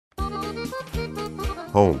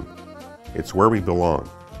Home. It's where we belong,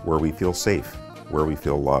 where we feel safe, where we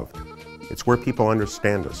feel loved. It's where people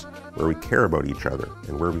understand us, where we care about each other,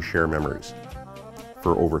 and where we share memories.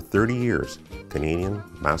 For over 30 years, Canadian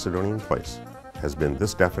Macedonian Place has been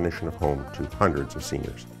this definition of home to hundreds of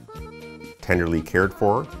seniors. Tenderly cared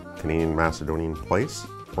for, Canadian Macedonian Place,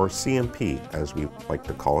 or CMP as we like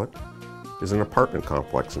to call it, is an apartment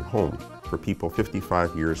complex and home for people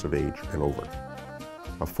 55 years of age and over.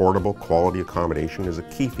 Affordable quality accommodation is a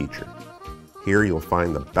key feature. Here you'll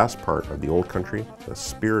find the best part of the old country, the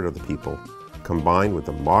spirit of the people, combined with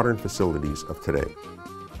the modern facilities of today.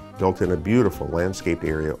 Built in a beautiful landscaped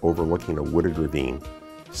area overlooking a wooded ravine,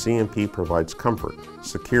 CMP provides comfort,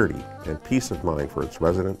 security, and peace of mind for its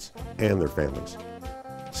residents and their families.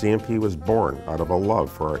 CMP was born out of a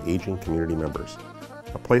love for our aging community members,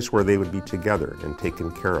 a place where they would be together and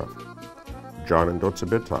taken care of. John and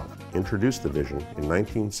Dotsabitov introduced the vision in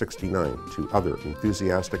 1969 to other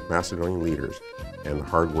enthusiastic Macedonian leaders, and the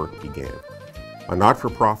hard work began. A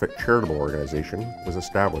not-for-profit charitable organization was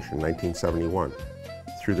established in 1971.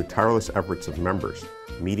 Through the tireless efforts of members,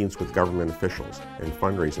 meetings with government officials, and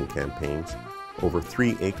fundraising campaigns, over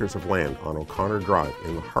 3 acres of land on O'Connor Drive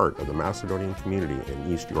in the heart of the Macedonian community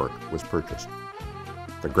in East York was purchased.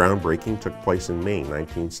 The groundbreaking took place in May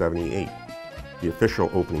 1978. The official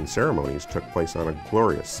opening ceremonies took place on a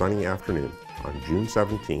glorious sunny afternoon on June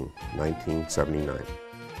 17, 1979.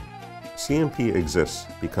 CMP exists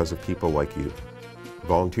because of people like you.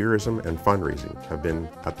 Volunteerism and fundraising have been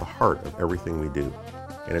at the heart of everything we do,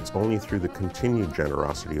 and it's only through the continued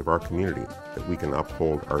generosity of our community that we can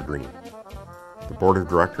uphold our dream. The Board of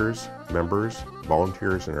Directors, members,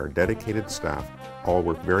 volunteers, and our dedicated staff all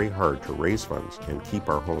work very hard to raise funds and keep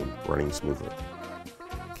our home running smoothly.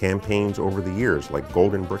 Campaigns over the years like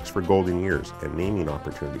Golden Bricks for Golden Years and naming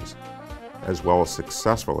opportunities, as well as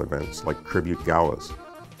successful events like tribute galas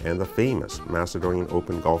and the famous Macedonian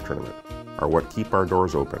Open Golf Tournament are what keep our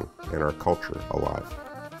doors open and our culture alive.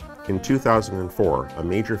 In 2004, a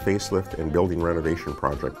major facelift and building renovation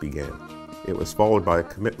project began. It was followed by a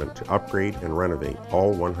commitment to upgrade and renovate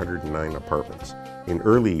all 109 apartments. In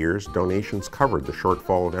early years, donations covered the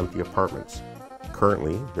shortfall of empty apartments.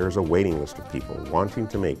 Currently, there's a waiting list of people wanting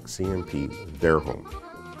to make CMP their home.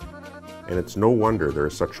 And it's no wonder there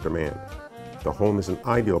is such demand. The home is an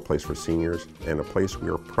ideal place for seniors and a place we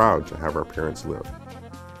are proud to have our parents live.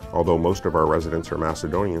 Although most of our residents are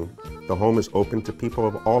Macedonian, the home is open to people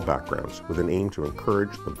of all backgrounds with an aim to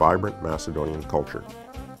encourage the vibrant Macedonian culture.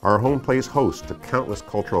 Our home plays host to countless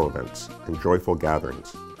cultural events and joyful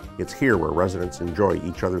gatherings. It's here where residents enjoy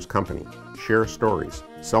each other's company, share stories,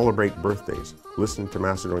 celebrate birthdays, listen to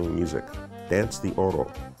Macedonian music, dance the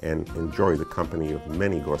oro, and enjoy the company of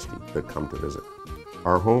many gosti that come to visit.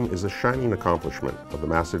 Our home is a shining accomplishment of the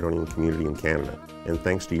Macedonian community in Canada, and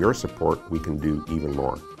thanks to your support, we can do even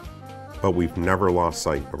more. But we've never lost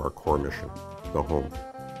sight of our core mission, the home.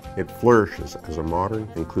 It flourishes as a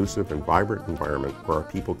modern, inclusive, and vibrant environment where our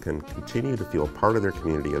people can continue to feel part of their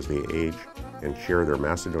community as they age and share their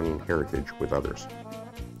Macedonian heritage with others.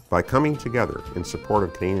 By coming together in support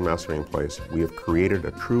of Canadian Macedonian Place, we have created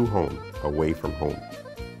a true home away from home.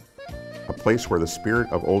 A place where the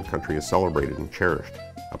spirit of old country is celebrated and cherished.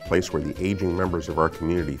 A place where the aging members of our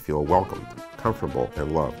community feel welcomed, comfortable,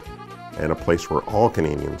 and loved. And a place where all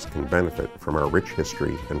Canadians can benefit from our rich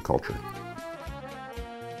history and culture.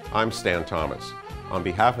 I'm Stan Thomas. On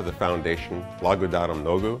behalf of the Foundation, Blagodarom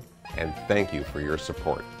Nogu, and thank you for your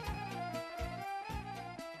support.